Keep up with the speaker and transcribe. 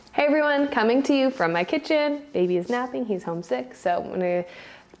Hey everyone, coming to you from my kitchen. Baby is napping, he's homesick, so I'm gonna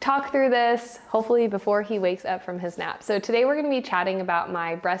talk through this, hopefully before he wakes up from his nap. So today we're gonna be chatting about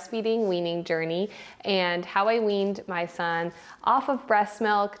my breastfeeding weaning journey and how I weaned my son off of breast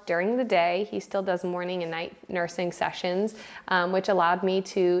milk during the day. He still does morning and night nursing sessions, which allowed me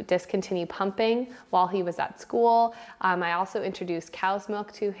to discontinue pumping while he was at school. I also introduced cow's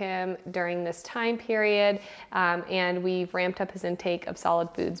milk to him during this time period, and we've ramped up his intake of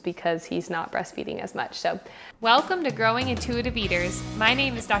solid foods because he's not breastfeeding as much. So, welcome to Growing Intuitive Eaters. My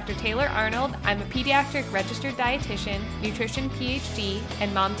name is Dr. Taylor Arnold. I'm a pediatric registered dietitian, nutrition PhD,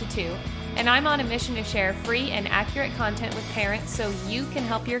 and mom to two. And I'm on a mission to share free and accurate content with parents so you can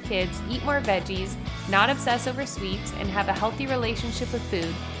help your kids eat more veggies, not obsess over sweets, and have a healthy relationship with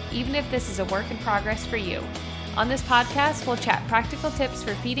food, even if this is a work in progress for you. On this podcast, we'll chat practical tips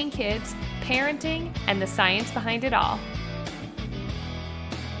for feeding kids, parenting, and the science behind it all.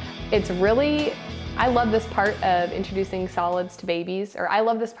 I love this part of introducing solids to babies, or I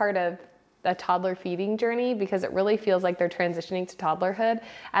love this part of a toddler feeding journey because it really feels like they're transitioning to toddlerhood,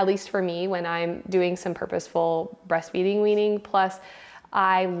 at least for me when I'm doing some purposeful breastfeeding weaning. Plus,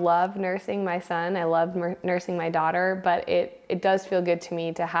 I love nursing my son, I love nursing my daughter, but it does feel good to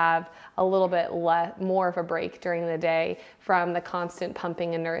me to have a little bit more of a break during the day from the constant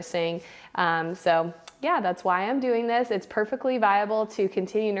pumping and nursing. So yeah, that's why I'm doing this. It's perfectly viable to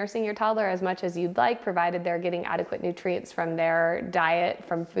continue nursing your toddler as much as you'd like, provided they're getting adequate nutrients from their diet,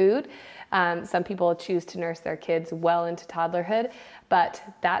 from food. Some people choose to nurse their kids well into toddlerhood, but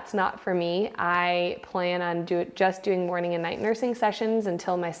that's not for me. I plan on just doing morning and night nursing sessions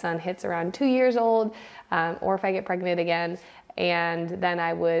until my son hits around 2 years old, or if I get pregnant again, and then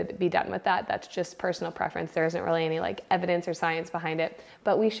I would be done with that. That's just personal preference. There isn't really any evidence or science behind it,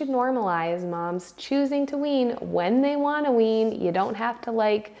 but we should normalize moms choosing to wean when they want to wean. You don't have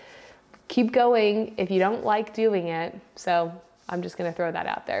to keep going if you don't like doing it. So I'm just going to throw that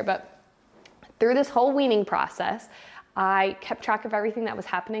out there. But through this whole weaning process, I kept track of everything that was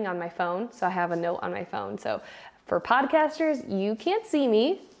happening on my phone. So I have a note on my phone. So for podcasters, you can't see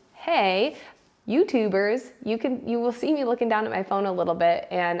me. Hey, YouTubers, you will see me looking down at my phone a little bit,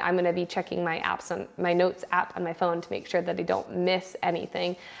 and I'm going to be checking my notes app on my phone to make sure that I don't miss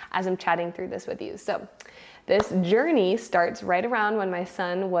anything as I'm chatting through this with you. So this journey starts right around when my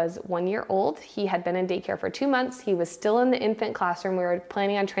son was 1 year old. He had been in daycare for 2 months. He was still in the infant classroom. We were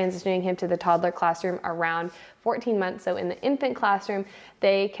planning on transitioning him to the toddler classroom around 14 months. So in the infant classroom,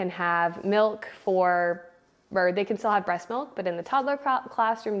 they can have they can still have breast milk, but in the toddler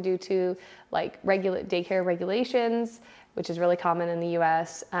classroom, due to daycare regulations, which is really common in the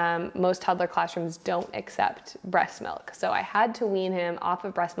US, most toddler classrooms don't accept breast milk. So I had to wean him off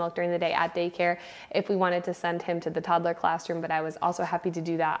of breast milk during the day at daycare if we wanted to send him to the toddler classroom, but I was also happy to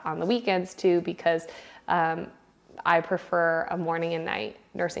do that on the weekends too, because I prefer a morning and night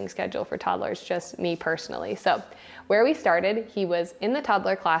nursing schedule for toddlers, just me personally. So where we started, he was in the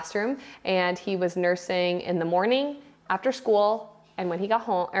toddler classroom and he was nursing in the morning, after school, and when he got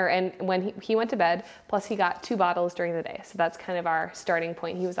home, and when he went to bed, plus he got 2 bottles during the day. So that's kind of our starting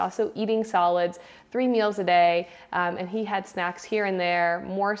point. He was also eating solids 3 meals a day, and he had snacks here and there,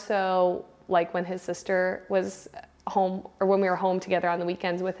 more so when his sister was home, or when we were home together on the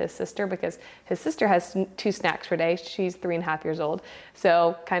weekends with his sister, because his sister has 2 snacks per day. She's 3.5 years old.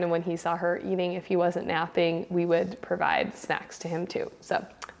 So kind of when he saw her eating, if he wasn't napping, we would provide snacks to him too. So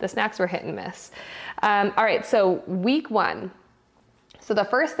the snacks were hit and miss. All right, so week 1. So the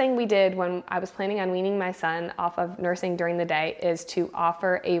first thing we did when I was planning on weaning my son off of nursing during the day is to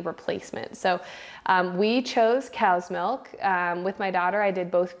offer a replacement. So we chose cow's milk. With my daughter, I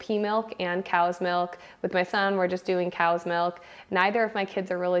did both pea milk and cow's milk. With my son, we're just doing cow's milk. Neither of my kids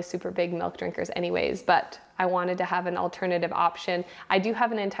are really super big milk drinkers anyways, but I wanted to have an alternative option. I do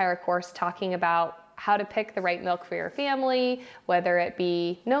have an entire course talking about how to pick the right milk for your family, whether it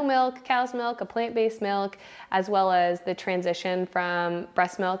be no milk, cow's milk, a plant-based milk, as well as the transition from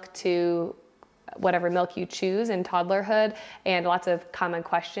breast milk to whatever milk you choose in toddlerhood, and lots of common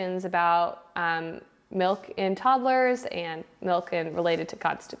questions about milk in toddlers and milk related to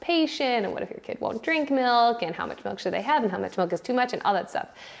constipation, and what if your kid won't drink milk, and how much milk should they have, and how much milk is too much, and all that stuff.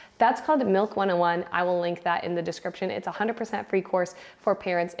 that's called Milk 101. I will link that in the description. It's a 100% free course for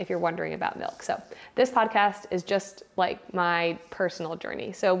parents if you're wondering about milk. So this podcast is just like my personal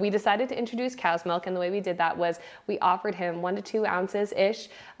journey. So we decided to introduce cow's milk, and the way we did that was we offered him 1 to 2 ounces-ish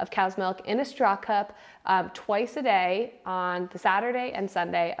of cow's milk in a straw cup twice a day on the Saturday and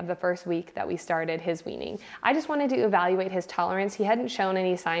Sunday of the first week that we started his weaning. I just wanted to evaluate his tolerance. He hadn't shown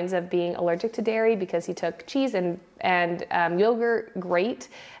any signs of being allergic to dairy because he took cheese and yogurt great.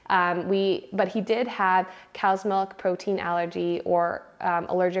 But he did have cow's milk protein allergy or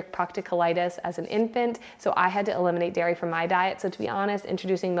allergic procticulitis as an infant, so I had to eliminate dairy from my diet. So to be honest,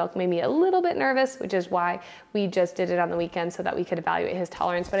 introducing milk made me a little bit nervous, which is why we just did it on the weekend so that we could evaluate his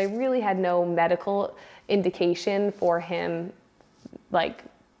tolerance. But I really had no medical indication for him, like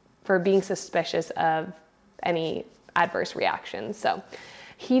for being suspicious of any adverse reactions. So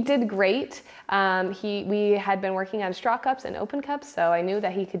he did great. We had been working on straw cups and open cups, so I knew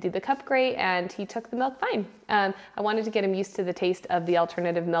that he could do the cup great, and he took the milk fine. I wanted to get him used to the taste of the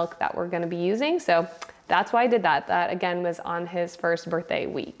alternative milk that we're going to be using, so that's why I did that. That, again, was on his first birthday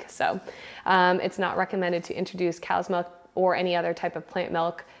week. So it's not recommended to introduce cow's milk or any other type of plant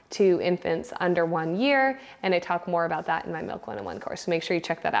milk to infants under 1 year, and I talk more about that in my Milk 101 course, so make sure you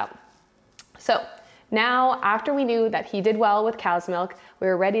check that out. So now, after we knew that he did well with cow's milk, we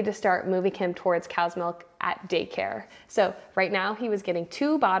were ready to start moving him towards cow's milk at daycare. So right now he was getting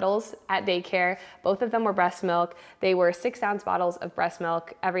 2 bottles at daycare. Both of them were breast milk. They were 6-ounce bottles of breast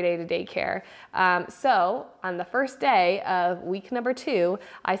milk every day to daycare. So on the first day of week number 2,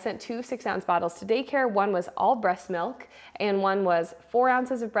 I sent 2 6-ounce bottles to daycare. One was all breast milk, and one was 4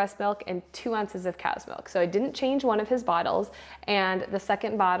 ounces of breast milk and 2 ounces of cow's milk. So I didn't change one of his bottles, and the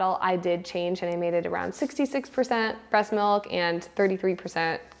second bottle I did change, and I made it around 66% breast milk and 33%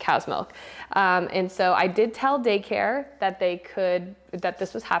 cow's milk. And so I did tell daycare that that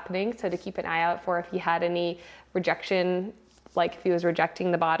this was happening, so to keep an eye out for if he had any rejection, like if he was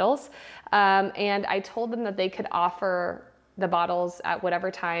rejecting the bottles. And I told them that they could offer the bottles at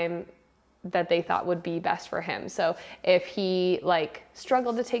whatever time that they thought would be best for him. So if he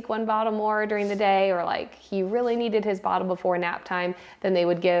struggled to take 1 bottle more during the day, or he really needed his bottle before nap time, then they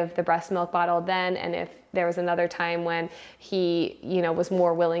would give the breast milk bottle then. And if there was another time when he, was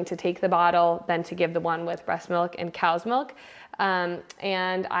more willing to take the bottle, then to give the one with breast milk and cow's milk. And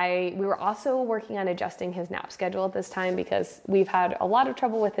we were also working on adjusting his nap schedule at this time because we've had a lot of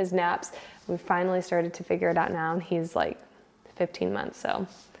trouble with his naps. We've finally started to figure it out now, and he's 15 months. So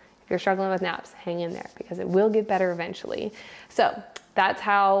if you're struggling with naps, hang in there because it will get better eventually. So that's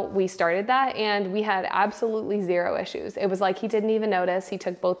how we started that, and we had absolutely 0 issues. It was like he didn't even notice. He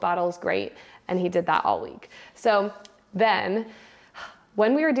took both bottles great, and he did that all week. So then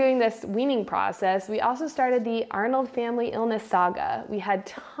when we were doing this weaning process, we also started the Arnold family illness saga. We had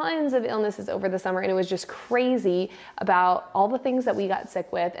tons of illnesses over the summer, and it was just crazy about all the things that we got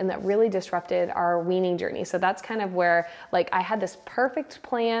sick with and that really disrupted our weaning journey. So that's kind of where I had this perfect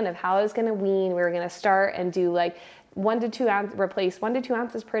plan of how I was gonna wean. We were gonna start and do 1 to 2 ounces, replace 1 to 2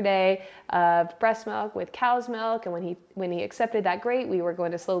 ounces per day of breast milk with cow's milk. And when he accepted that, great, we were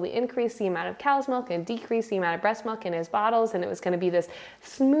going to slowly increase the amount of cow's milk and decrease the amount of breast milk in his bottles. And it was going to be this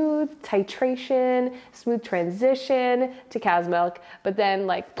smooth titration, smooth transition to cow's milk. But then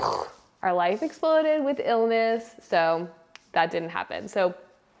our life exploded with illness. So that didn't happen. So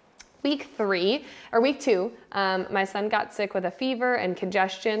week 2, my son got sick with a fever and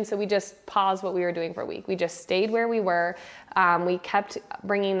congestion, so we just paused what we were doing for a week. We just stayed where we were. We kept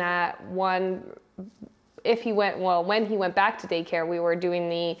bringing that one. When he went back to daycare, we were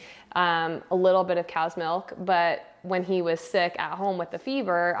doing a little bit of cow's milk, but when he was sick at home with the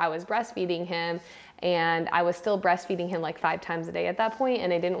fever, I was breastfeeding him. And I was still breastfeeding him 5 times a day at that point,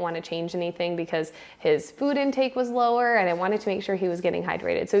 and I didn't want to change anything because his food intake was lower, and I wanted to make sure he was getting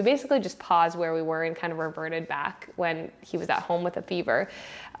hydrated. So we basically just paused where we were and kind of reverted back when he was at home with a fever.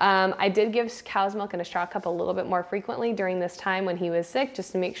 I did give cow's milk in a straw cup a little bit more frequently during this time when he was sick,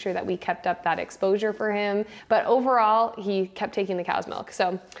 just to make sure that we kept up that exposure for him. But overall, he kept taking the cow's milk.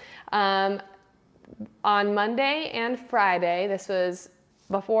 So on Monday and Friday, this was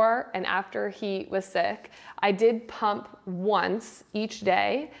before and after he was sick, I did pump once each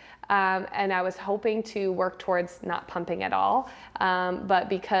day, and I was hoping to work towards not pumping at all, but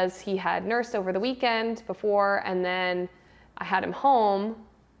because he had nursed over the weekend before, and then I had him home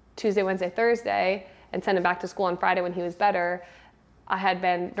Tuesday, Wednesday, Thursday, and sent him back to school on Friday when he was better, I had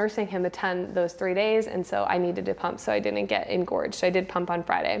been nursing him a ton those 3 days, and so I needed to pump so I didn't get engorged, so I did pump on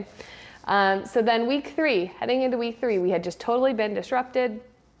Friday. So then heading into week 3, we had just totally been disrupted.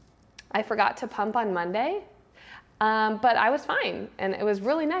 I forgot to pump on Monday. But I was fine, and it was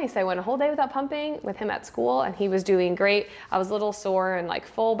really nice. I went a whole day without pumping with him at school, and he was doing great. I was a little sore and like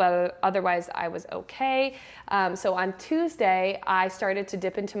full, but otherwise I was okay. So on Tuesday, I started to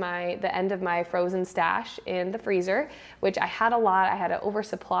dip into the end of my frozen stash in the freezer, which I had a lot. I had an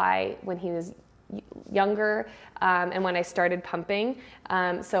oversupply when he was younger, and when I started pumping.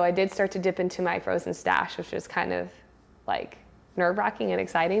 So I did start to dip into my frozen stash, which was kind of like nerve-wracking and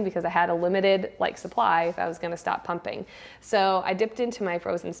exciting because I had a limited supply if I was going to stop pumping. So I dipped into my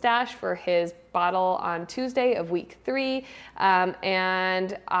frozen stash for his bottle on Tuesday of week 3,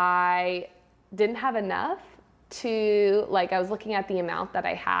 and I didn't have enough to, I was looking at the amount that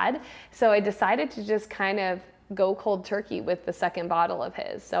I had, so I decided to just kind of go cold turkey with the second bottle of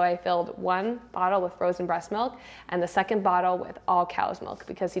his. So I filled one bottle with frozen breast milk and the second bottle with all cow's milk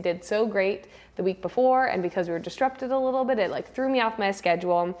because he did so great the week before, and because we were disrupted a little bit, it threw me off my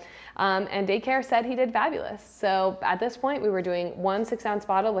schedule. And daycare said he did fabulous. So at this point we were doing 1 6-ounce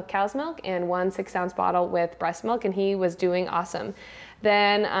bottle with cow's milk and 1 6-ounce bottle with breast milk, and he was doing awesome.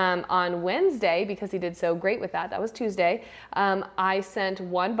 Then on Wednesday, because he did so great with that was Tuesday, I sent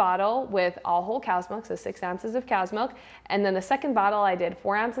 1 bottle with all whole cow's milk, so 6 ounces of cow's milk. And then the second bottle, I did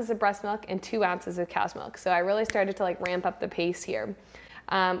 4 ounces of breast milk and 2 ounces of cow's milk. So I really started to ramp up the pace here.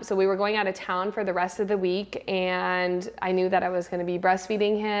 So we were going out of town for the rest of the week, and I knew that I was going to be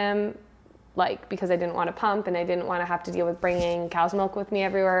breastfeeding him, because I didn't want to pump and I didn't want to have to deal with bringing cow's milk with me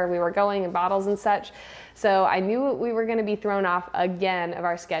everywhere we were going in bottles and such. So I knew we were going to be thrown off again of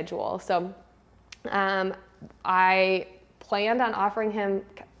our schedule. So I planned on offering him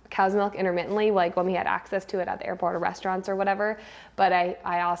cow's milk intermittently, when we had access to it at the airport or restaurants or whatever. But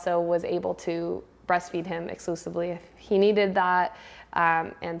I also was able to breastfeed him exclusively if he needed that.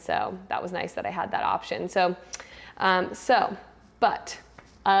 And so that was nice that I had that option. But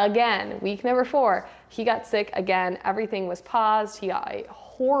again, week number 4, he got sick again. Everything was paused. He got a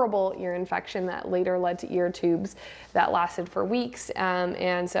horrible ear infection that later led to ear tubes that lasted for weeks.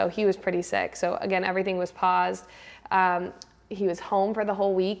 And so he was pretty sick. So again, everything was paused. He was home for the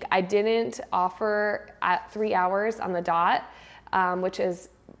whole week. I didn't offer at 3 hours on the dot, which is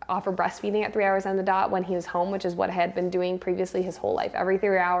offer breastfeeding at 3 hours on the dot when he was home, which is what I had been doing previously his whole life. Every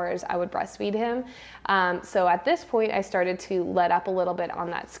 3 hours I would breastfeed him. So at this point I started to let up a little bit on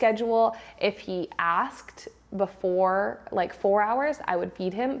that schedule. If he asked before 4 hours, I would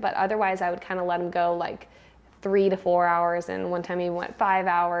feed him, but otherwise I would kind of let him go 3 to 4 hours, and one time he went 5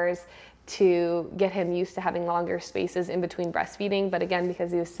 hours to get him used to having longer spaces in between breastfeeding. But again,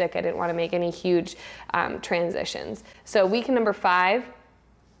 because he was sick, I didn't want to make any huge transitions. So week number 5,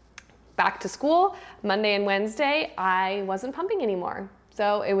 back to school, Monday and Wednesday, I wasn't pumping anymore.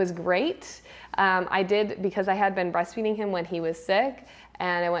 So it was great. I did, because I had been breastfeeding him when he was sick,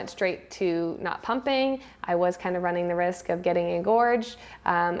 and I went straight to not pumping. I was kind of running the risk of getting engorged,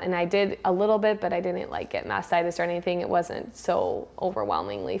 and I did a little bit, but I didn't get mastitis or anything. It wasn't so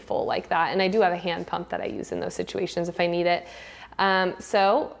overwhelmingly full like that. And I do have a hand pump that I use in those situations if I need it.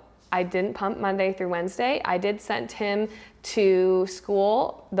 So I didn't pump Monday through Wednesday. I did send him to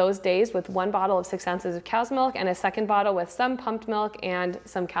school those days with 1 bottle of 6 ounces of cow's milk and a second bottle with some pumped milk and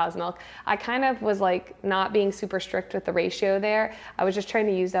some cow's milk. I kind of was not being super strict with the ratio there. I was just trying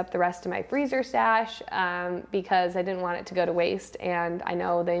to use up the rest of my freezer stash because I didn't want it to go to waste. And I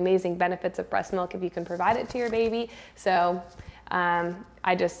know the amazing benefits of breast milk if you can provide it to your baby. So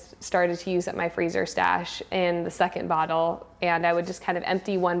I just started to use up my freezer stash in the second bottle, and I would just kind of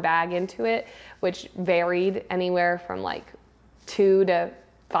empty 1 bag into it, which varied anywhere from 2 to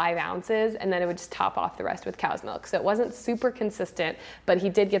 5 ounces, and then it would just top off the rest with cow's milk. So it wasn't super consistent, but he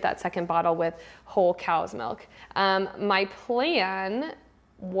did get that second bottle with whole cow's milk. My plan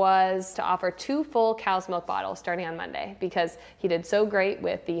was to offer 2 full cow's milk bottles starting on Monday, because he did so great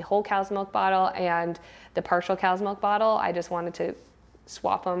with the whole cow's milk bottle and the partial cow's milk bottle. I just wanted to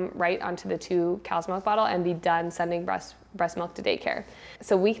swap them right onto the 2 cow's milk bottle and be done sending breast milk to daycare.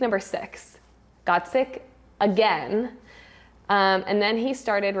 So week number 6, got sick again. And then he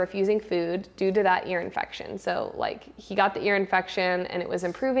started refusing food due to that ear infection. So he got the ear infection and it was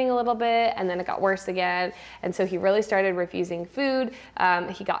improving a little bit, and then it got worse again. And so he really started refusing food.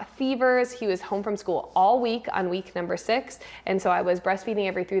 He got fevers. He was home from school all week on week number 6. And so I was breastfeeding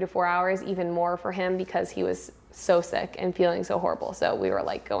every 3 to 4 hours, even more for him because he was so sick and feeling so horrible. So we were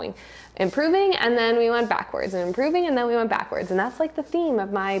going improving, and then we went backwards, and improving, and then we went backwards. And that's the theme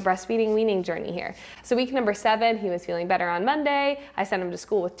of my breastfeeding weaning journey here. So week number 7, he was feeling better on Monday. I sent him to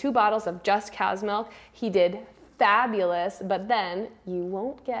school with 2 bottles of just cow's milk. He did fabulous, but then you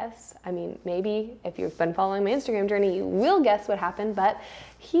won't guess. I mean, maybe if you've been following my Instagram journey, you will guess what happened, but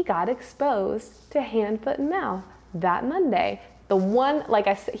he got exposed to hand, foot, and mouth. that Monday,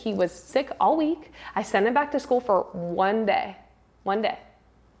 he was sick all week. I sent him back to school for one day,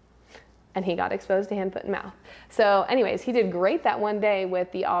 and he got exposed to hand, foot, and mouth. So anyways, he did great that one day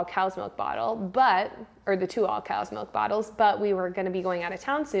with the all cow's milk bottle, or the 2 all cow's milk bottles, but we were gonna be going out of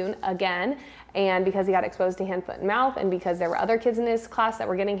town soon again. And because he got exposed to hand, foot, and mouth, and because there were other kids in his class that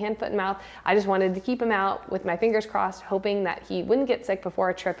were getting hand, foot, and mouth, I just wanted to keep him out with my fingers crossed, hoping that he wouldn't get sick before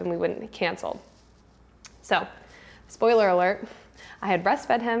a trip and we wouldn't cancel. So, spoiler alert, I had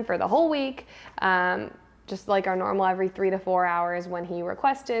breastfed him for the whole week, just like our normal every 3 to 4 hours when he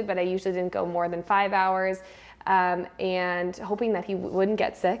requested, but I usually didn't go more than 5 hours, and hoping that he wouldn't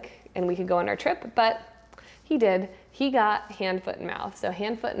get sick and we could go on our trip, but he did. He got hand, foot, and mouth. So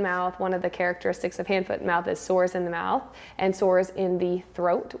hand, foot, and mouth, one of the characteristics of hand, foot, and mouth is sores in the mouth and sores in the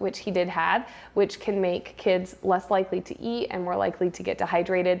throat, which he did have, which can make kids less likely to eat and more likely to get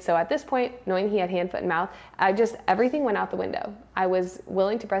dehydrated. So at this point, knowing he had hand, foot, and mouth, everything went out the window. I was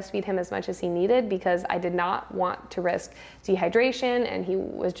willing to breastfeed him as much as he needed because I did not want to risk dehydration, and he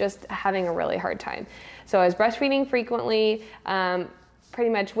was just having a really hard time. So I was breastfeeding frequently, pretty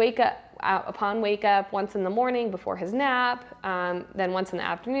much upon wake up, once in the morning before his nap, then once in the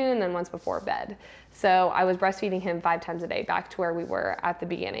afternoon, then once before bed. So I was breastfeeding him 5 times a day, back to where we were at the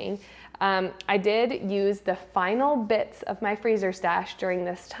beginning. I did use the final bits of my freezer stash during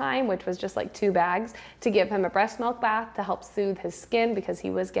this time, which was just like 2 bags, to give him a breast milk bath to help soothe his skin because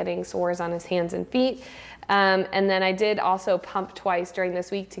he was getting sores on his hands and feet. And then I did also pump twice during this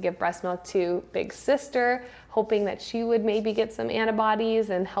week to give breast milk to big sister, hoping that she would maybe get some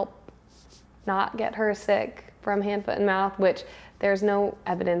antibodies and help not get her sick from hand, foot, and mouth, which there's no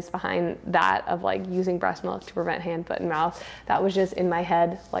evidence behind that of like using breast milk to prevent hand, foot, and mouth. That was just in my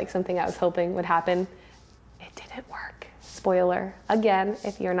head, like something I was hoping would happen. It didn't work. Spoiler. Again,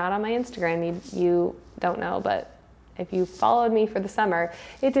 if you're not on my Instagram, you don't know, but if you followed me for the summer,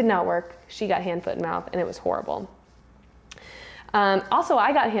 it did not work. She got hand, foot, and mouth, and it was horrible. Also,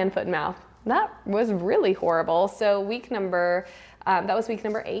 I got hand, foot, and mouth. That was really horrible. So that was week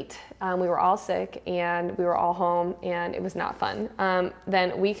number 8. We were all sick and we were all home, and it was not fun.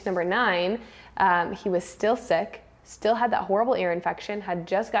 Then week number 9, he was still sick, still had that horrible ear infection, had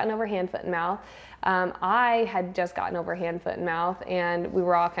just gotten over hand, foot, and mouth. I had just gotten over hand, foot, and mouth, and we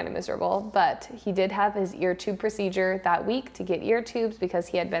were all kind of miserable, but he did have his ear tube procedure that week to get ear tubes because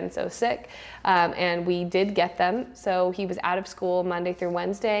he had been so sick, and we did get them. So he was out of school Monday through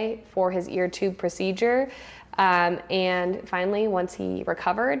Wednesday for his ear tube procedure. And finally, once he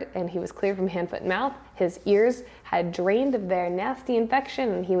recovered and he was cleared from hand, foot, and mouth, his ears had drained of their nasty infection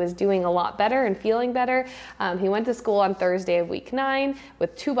and he was doing a lot better and feeling better. He went to school on Thursday of week 9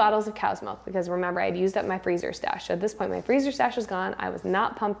 with 2 bottles of cow's milk because remember, I'd used up my freezer stash. So at this point, my freezer stash was gone. I was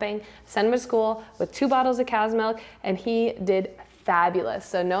not pumping. Sent him to school with 2 bottles of cow's milk, and he did fabulous.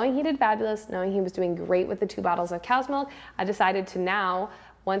 So knowing he did fabulous, knowing he was doing great with the 2 bottles of cow's milk, I decided to now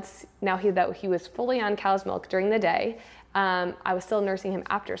that he was fully on cow's milk during the day, I was still nursing him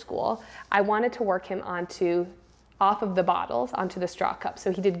after school. I wanted to work him off of the bottles onto the straw cup.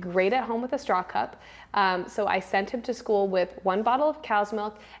 So he did great at home with a straw cup. So I sent him to school with 1 bottle of cow's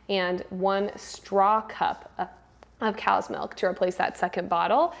milk and 1 straw cup of cow's milk to replace that second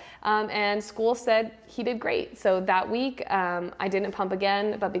bottle. And school said he did great. So that week, I didn't pump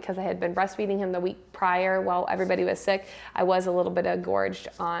again, but because I had been breastfeeding him the week prior while everybody was sick, I was a little bit engorged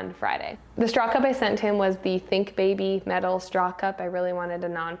on Friday. The straw cup I sent him was the Think Baby metal straw cup. I really wanted a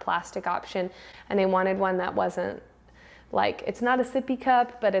non-plastic option, and I wanted one that wasn't it's not a sippy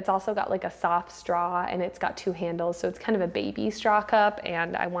cup, but it's also got like a soft straw and it's got 2 handles. So it's kind of a baby straw cup,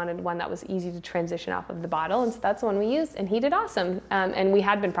 and I wanted one that was easy to transition off of the bottle. And so that's the one we used, and he did awesome. And we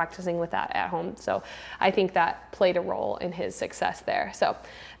had been practicing with that at home. So I think that played a role in his success there. So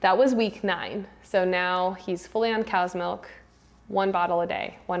that was week 9. So now he's fully on cow's milk, 1 bottle a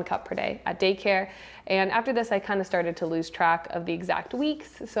day, 1 cup per day at daycare. And after this, I kind of started to lose track of the exact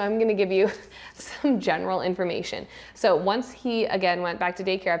weeks. So I'm going to give you some general information. So once he, again, went back to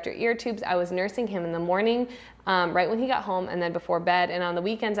daycare after ear tubes, I was nursing him in the morning, right when he got home, and then before bed. And on the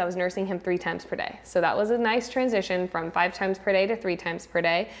weekends, I was nursing him 3 times per day. So that was a nice transition from 5 times per day to 3 times per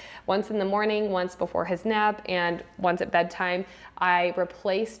day. Once in the morning, once before his nap, and once at bedtime. I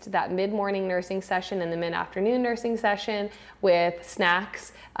replaced that mid-morning nursing session and the mid-afternoon nursing session with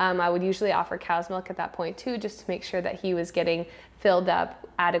snacks. I would usually offer cow's milk at that point too, just to make sure that he was getting filled up,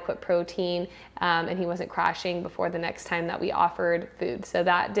 adequate protein, and he wasn't crashing before the next time that we offered food. So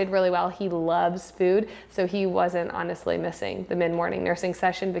that did really well. He loves food, so he wasn't honestly missing the mid-morning nursing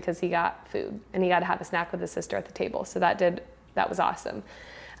session because he got food and he got to have a snack with his sister at the table. So that was awesome.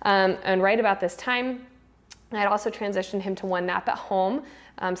 And right about this time, I had also transitioned him to one nap at home.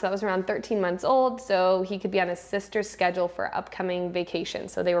 So that was around 13 months old, so he could be on his sister's schedule for upcoming vacation.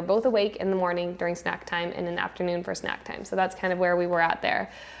 So they were both awake in the morning during snack time and in the afternoon for snack time. So that's kind of where we were at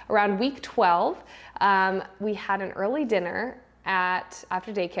there. Around week 12, we had an early dinner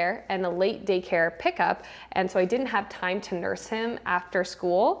after daycare and a late daycare pickup. And so I didn't have time to nurse him after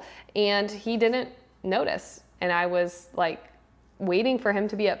school, and he didn't notice. And I was like, waiting for him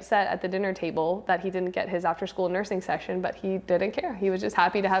to be upset at the dinner table that he didn't get his after school nursing session, but he didn't care. He was just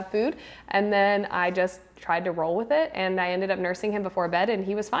happy to have food. And then I just tried to roll with it, and I ended up nursing him before bed, and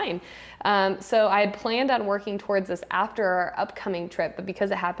he was fine. So I had planned on working towards this after our upcoming trip, but because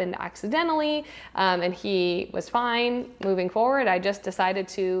it happened accidentally, and he was fine moving forward, I just decided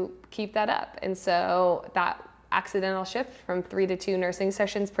to keep that up. And so that accidental shift from 3 to 2 nursing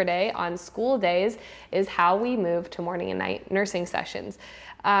sessions per day on school days is how we move to morning and night nursing sessions.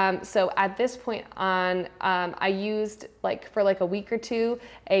 So at this point on, I used for a week or two,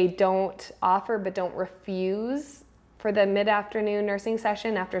 a don't offer but don't refuse for the mid-afternoon nursing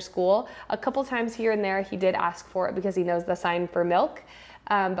session after school. A couple times here and there, he did ask for it because he knows the sign for milk.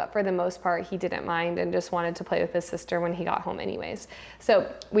 But for the most part, he didn't mind and just wanted to play with his sister when he got home anyways.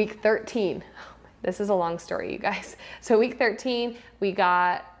 So week 13, this is a long story, you guys. So week 13, we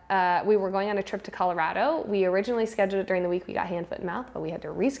were going on a trip to Colorado. We originally scheduled it during the week we got hand, foot, and mouth, but we had to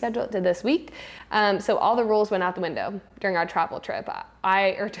reschedule it to this week. So all the rules went out the window during our travel trip,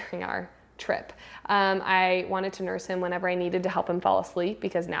 during our trip. I wanted to nurse him whenever I needed to help him fall asleep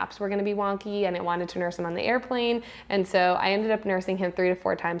because naps were gonna be wonky, and I wanted to nurse him on the airplane. And so I ended up nursing him 3 to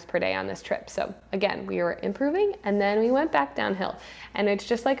 4 times per day on this trip. So again, we were improving, and then we went back downhill. And it's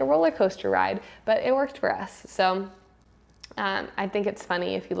just like a roller coaster ride, but it worked for us. So I think it's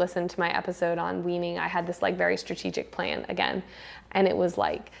funny, if you listen to my episode on weaning, I had this very strategic plan again. And it was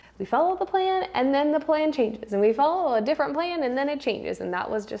we follow the plan and then the plan changes, and we follow a different plan and then it changes. And that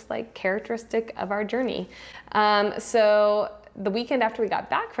was just characteristic of our journey. So the weekend after we got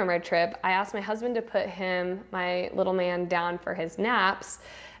back from our trip, I asked my husband to put my little man, down for his naps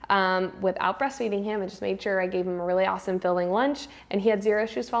without breastfeeding him, and just made sure I gave him a really awesome filling lunch, and he had 0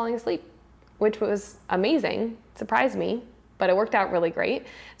 issues falling asleep, which was amazing. It surprised me, but it worked out really great.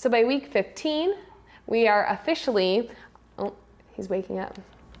 So by week 15, we are officially, oh, he's waking up.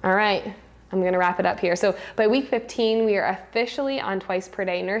 All right, I'm gonna wrap it up here. So by week 15, we are officially on twice per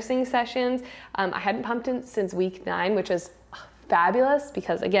day nursing sessions. I hadn't pumped since week 9, which was fabulous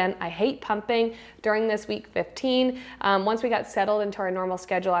because, again, I hate pumping during this week 15. Once we got settled into our normal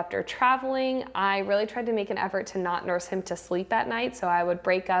schedule after traveling, I really tried to make an effort to not nurse him to sleep at night. So I would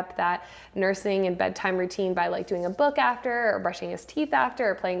break up that nursing and bedtime routine by doing a book after, or brushing his teeth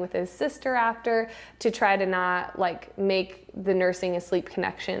after, or playing with his sister after, to try to not make the nursing and sleep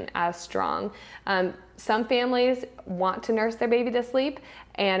connection as strong. Some families want to nurse their baby to sleep,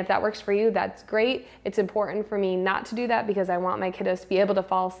 and if that works for you, that's great. It's important for me not to do that because I want my kiddos to be able to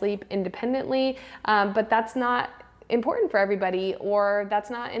fall asleep independently, but that's not important for everybody, or that's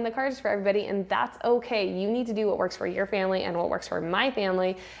not in the cards for everybody, and that's okay. You need to do what works for your family, and what works for my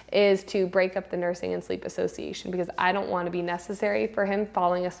family is to break up the nursing and sleep association, because I don't want to be necessary for him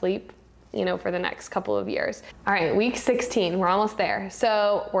falling asleep for the next couple of years. All right, week 16, we're almost there.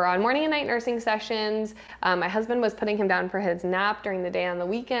 So we're on morning and night nursing sessions. My husband was putting him down for his nap during the day on the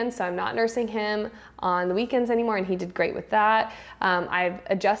weekend, so I'm not nursing him on the weekends anymore, and he did great with that. I've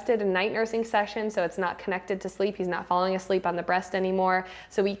adjusted a night nursing session so it's not connected to sleep. He's not falling asleep on the breast anymore.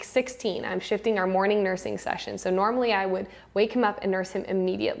 So week 16, I'm shifting our morning nursing session. So normally I would wake him up and nurse him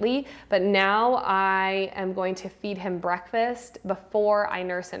immediately, but now I am going to feed him breakfast before I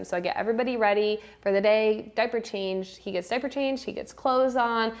nurse him. So I get everybody ready for the day, diaper changed, he gets diaper changed, he gets clothes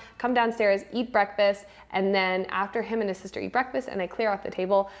on, come downstairs, eat breakfast, and then after him and his sister eat breakfast and I clear off the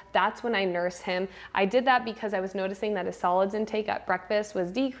table, that's when I nurse him. I did that because I was noticing that his solids intake at breakfast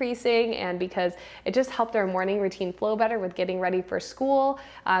was decreasing, and because it just helped our morning routine flow better with getting ready for school.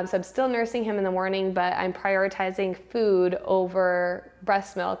 So I'm still nursing him in the morning, but I'm prioritizing food over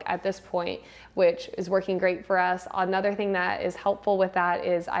breast milk at this point, which is working great for us. Another thing that is helpful with that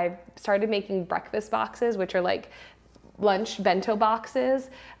is I've started making breakfast boxes, which are lunch bento boxes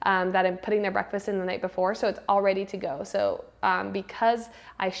that I'm putting their breakfast in the night before, so it's all ready to go. So because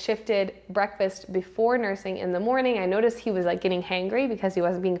I shifted breakfast before nursing in the morning, I noticed he was like getting hangry because he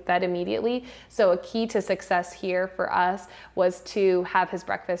wasn't being fed immediately. So a key to success here for us was to have his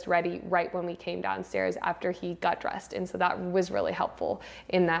breakfast ready right when we came downstairs after he got dressed. And so that was really helpful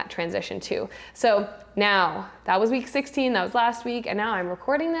in that transition too. So now that was week 16, that was last week, and now I'm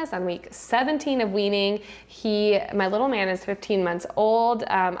recording this on week 17 of weaning. My little man is 15 months old.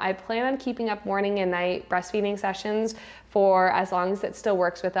 I plan on keeping up morning and night breastfeeding sessions for as long as it still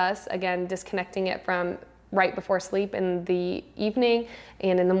works with us. Again, disconnecting it from right before sleep in the evening,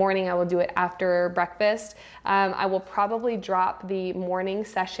 and in the morning I will do it after breakfast. I will probably drop the morning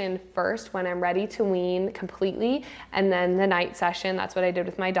session first when I'm ready to wean completely, and then the night session. That's what I did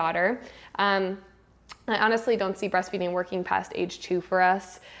with my daughter. I honestly don't see breastfeeding working past age 2 for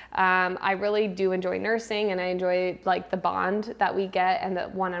us. I really do enjoy nursing, and I enjoy like the bond that we get and the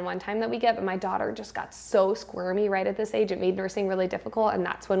one-on-one time that we get, but my daughter just got so squirmy right at this age. It made nursing really difficult, and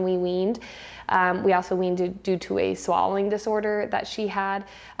that's when we weaned. We also weaned due to a swallowing disorder that she had.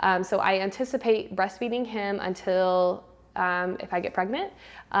 So I anticipate breastfeeding him until if I get pregnant.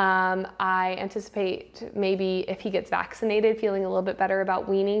 I anticipate maybe if he gets vaccinated, feeling a little bit better about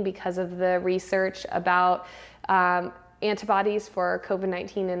weaning because of the research about antibodies for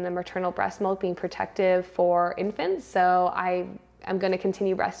COVID-19 in the maternal breast milk being protective for infants. So I'm going to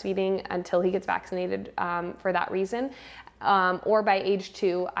continue breastfeeding until he gets vaccinated for that reason. Or by age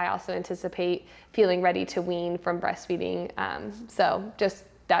 2, I also anticipate feeling ready to wean from breastfeeding.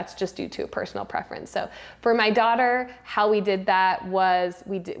 That's just due to a personal preference. So for my daughter, how we did that was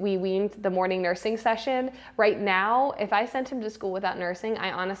we weaned the morning nursing session. Right now, if I sent him to school without nursing,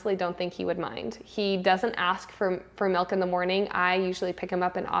 I honestly don't think he would mind. He doesn't ask for milk in the morning. I usually pick him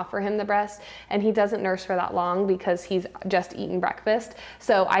up and offer him the breast, and he doesn't nurse for that long because he's just eaten breakfast.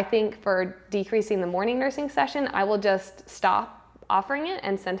 So I think for decreasing the morning nursing session, I will just stop offering it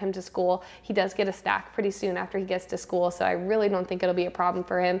and send him to school. He does get a stack pretty soon after he gets to school, so I really don't think it'll be a problem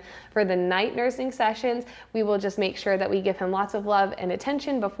for him. For the night nursing sessions, we will just make sure that we give him lots of love and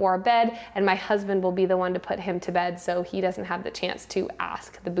attention before bed, and my husband will be the one to put him to bed so he doesn't have the chance to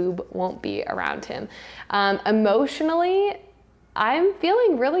ask. The boob won't be around him. Emotionally, I'm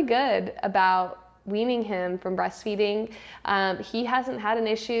feeling really good about weaning him from breastfeeding. He hasn't had an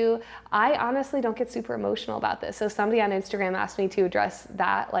issue. I honestly don't get super emotional about this. So somebody on Instagram asked me to address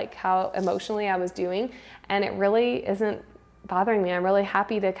that, like how emotionally I was doing, and it really isn't bothering me. I'm really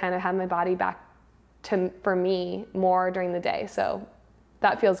happy to kind of have my body back for me more during the day. So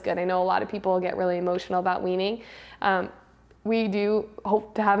that feels good. I know a lot of people get really emotional about weaning. We do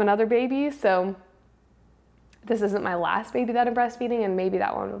hope to have another baby, so this isn't my last baby that I'm breastfeeding, and maybe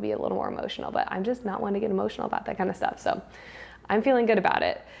that one will be a little more emotional, but I'm just not one to get emotional about that kind of stuff. So I'm feeling good about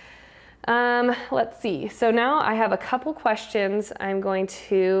it. Let's see. So now I have a couple questions I'm going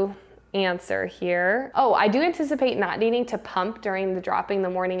to answer here. Oh, I do anticipate not needing to pump during the dropping the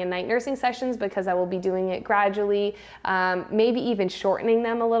morning and night nursing sessions because I will be doing it gradually, maybe even shortening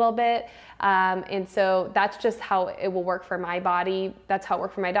them a little bit. And so that's just how it will work for my body. That's how it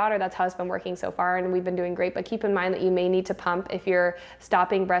worked for my daughter. That's how it's been working so far, and we've been doing great. But keep in mind that you may need to pump if you're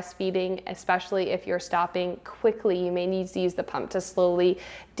stopping breastfeeding, especially if you're stopping quickly. You may need to use the pump to slowly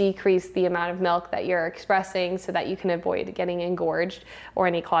decrease the amount of milk that you're expressing so that you can avoid getting engorged or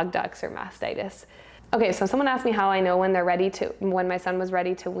any clogged ducts or mastitis. Okay, so someone asked me how I know when my son was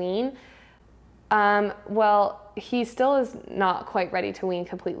ready to wean. Well, he still is not quite ready to wean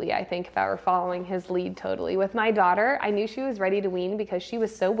completely, I think, if I were following his lead totally. With my daughter, I knew she was ready to wean because she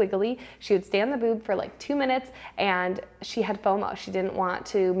was so wiggly. She would stay on the boob for like 2 minutes, and she had FOMO. She didn't want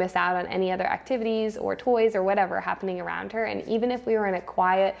to miss out on any other activities or toys or whatever happening around her. And even if we were in a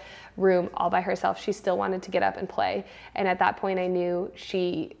quiet room all by herself, she still wanted to get up and play. And at that point, I knew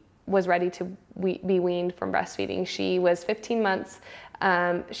she was ready to be weaned from breastfeeding. She was 15 months.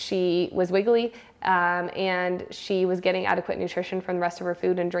 She was wiggly, and she was getting adequate nutrition from the rest of her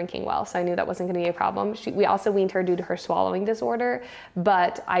food and drinking well, so I knew that wasn't going to be a problem. We also weaned her due to her swallowing disorder,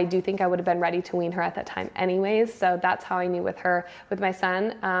 but I do think I would have been ready to wean her at that time anyways, so that's how I knew with her. With my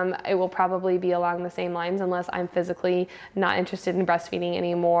son, it will probably be along the same lines unless I'm physically not interested in breastfeeding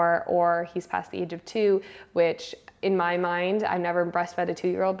anymore or he's past the age of 2, which in my mind, I've never breastfed a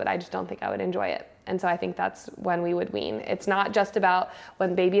 2-year-old, but I just don't think I would enjoy it. And so I think that's when we would wean. It's not just about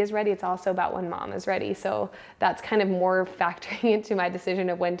when baby is ready, it's also about when mom is ready. So that's kind of more factoring into my decision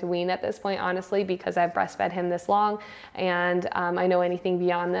of when to wean at this point, honestly, because I've breastfed him this long. And I know anything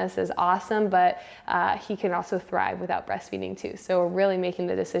beyond this is awesome, but he can also thrive without breastfeeding too. So we're really making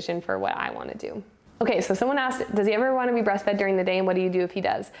the decision for what I want to do. Okay, so someone asked, does he ever want to be breastfed during the day, and what do you do if he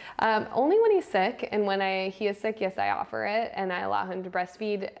does? Only when he's sick, and when he is sick, yes, I offer it, and I allow him to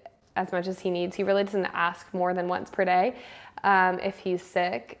breastfeed as much as he needs. He really doesn't ask more than once per day if he's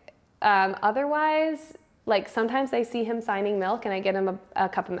sick. Otherwise, like sometimes I see him signing milk, and I get him a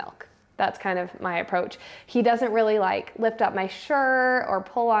cup of milk. That's kind of my approach. He doesn't really like lift up my shirt or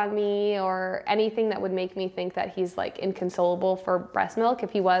pull on me or anything that would make me think that he's like inconsolable for breast milk.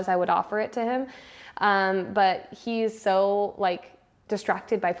 If he was, I would offer it to him. But he's so like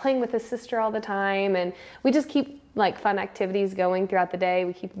distracted by playing with his sister all the time, and we just keep like fun activities going throughout the day.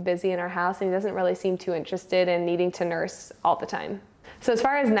 We keep him busy in our house, and he doesn't really seem too interested in needing to nurse all the time. So as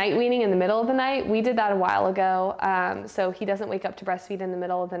far as night weaning in the middle of the night, we did that a while ago. So he doesn't wake up to breastfeed in the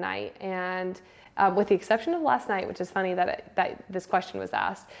middle of the night. And with the exception of last night, which is funny that this question was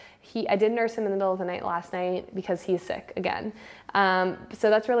asked, I did nurse him in the middle of the night last night because he's sick again. So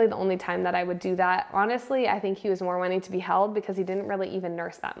that's really the only time that I would do that. Honestly, I think he was more wanting to be held because he didn't really even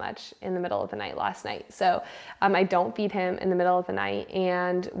nurse that much in the middle of the night last night. So I don't feed him in the middle of the night.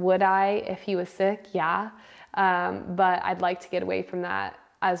 And would I if he was sick? Yeah. But I'd like to get away from that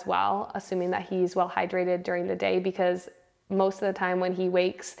as well, assuming that he's well hydrated during the day, because most of the time when he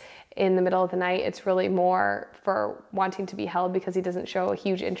wakes in the middle of the night, it's really more for wanting to be held because he doesn't show a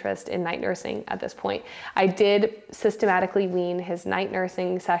huge interest in night nursing at this point. I did systematically wean his night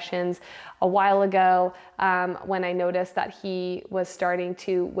nursing sessions a while ago when I noticed that he was starting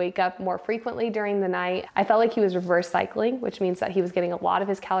to wake up more frequently during the night. I felt like he was reverse cycling, which means that he was getting a lot of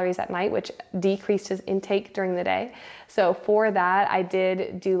his calories at night, which decreased his intake during the day. So for that, I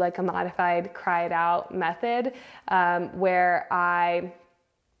did do like a modified cry it out method where I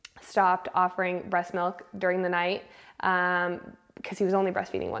stopped offering breast milk during the night because he was only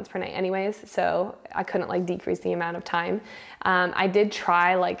breastfeeding once per night anyways, so I couldn't like decrease the amount of time. I did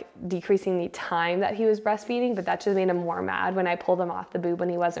try like decreasing the time that he was breastfeeding, but that just made him more mad when I pulled him off the boob when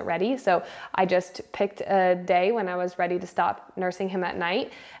he wasn't ready. So I just picked a day when I was ready to stop nursing him at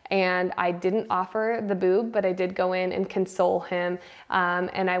night, and I didn't offer the boob, but I did go in and console him,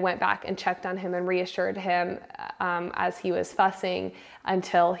 and I went back and checked on him and reassured him as he was fussing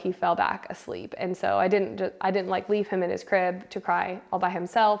until he fell back asleep. And so I didn't like leave him in his crib to cry all by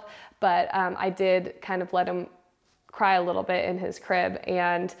himself, but I did kind of let him cry a little bit in his crib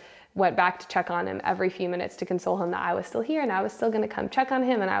and went back to check on him every few minutes to console him that I was still here and I was still going to come check on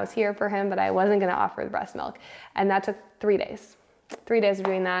him and I was here for him, but I wasn't going to offer the breast milk. And that took 3 days. 3 days of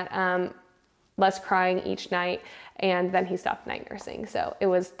doing that, less crying each night, and then he stopped night nursing. So it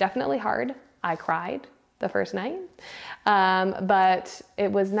was definitely hard. I cried the first night, but it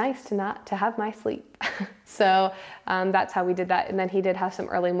was nice to have my sleep. So that's how we did that. And then he did have some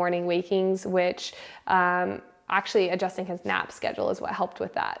early morning wakings, which actually adjusting his nap schedule is what helped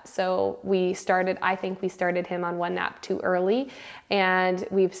with that. So I think we started him on 1 nap too early, and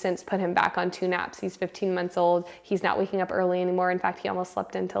we've since put him back on 2 naps. He's 15 months old. He's not waking up early anymore. In fact, he almost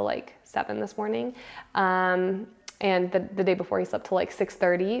slept until like 7 this morning. And the day before he slept till like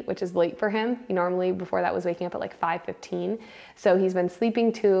 6:30, which is late for him. He normally before that was waking up at like 5:15. So he's been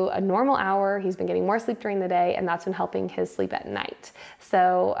sleeping to a normal hour. He's been getting more sleep during the day, and that's been helping his sleep at night.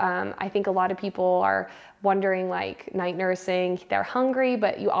 So I think a lot of people are wondering, like, night nursing, they're hungry,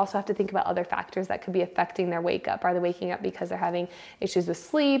 but you also have to think about other factors that could be affecting their wake up. Are they waking up because they're having issues with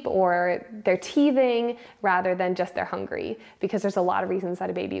sleep or they're teething rather than just they're hungry? Because there's a lot of reasons that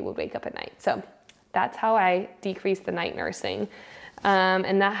a baby would wake up at night. So that's how I decreased the night nursing.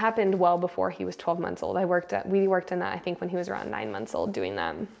 And that happened well before he was 12 months old. We worked in that, I think, when he was around 9 months old doing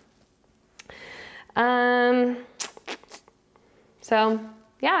that. So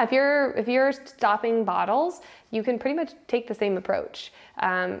yeah, if you're stopping bottles, you can pretty much take the same approach.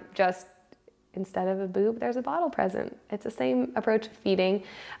 Just instead of a boob, there's a bottle present. It's the same approach of feeding.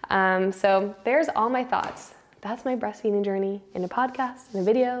 So there's all my thoughts. That's my breastfeeding journey in a podcast, in a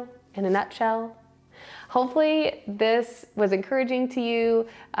video, in a nutshell. Hopefully this was encouraging to you.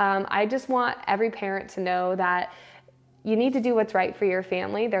 I just want every parent to know that you need to do what's right for your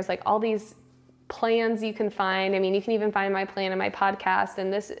family. There's like all these plans you can find. I mean, you can even find my plan in my podcast.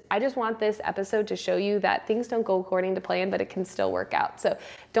 And I just want this episode to show you that things don't go according to plan, but it can still work out. So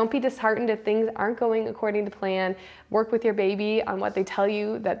don't be disheartened if things aren't going according to plan. Work with your baby on what they tell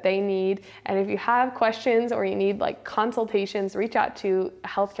you that they need. And if you have questions or you need like consultations, reach out to a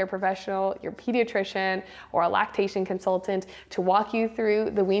healthcare professional, your pediatrician, or a lactation consultant to walk you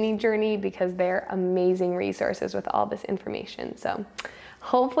through the weaning journey, because they're amazing resources with all this information. So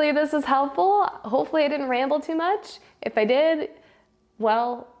hopefully this was helpful. Hopefully I didn't ramble too much. If I did,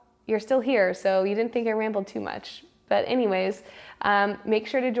 well, you're still here, so you didn't think I rambled too much. But anyways, make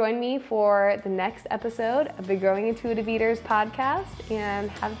sure to join me for the next episode of the Growing Intuitive Eaters podcast,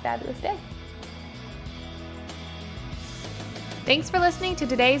 and have a fabulous day. Thanks for listening to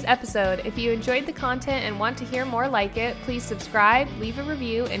today's episode. If you enjoyed the content and want to hear more like it, please subscribe, leave a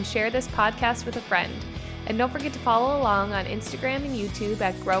review, and share this podcast with a friend. And don't forget to follow along on Instagram and YouTube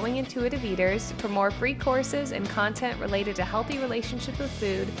at Growing Intuitive Eaters for more free courses and content related to healthy relationships with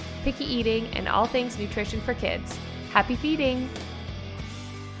food, picky eating, and all things nutrition for kids. Happy feeding!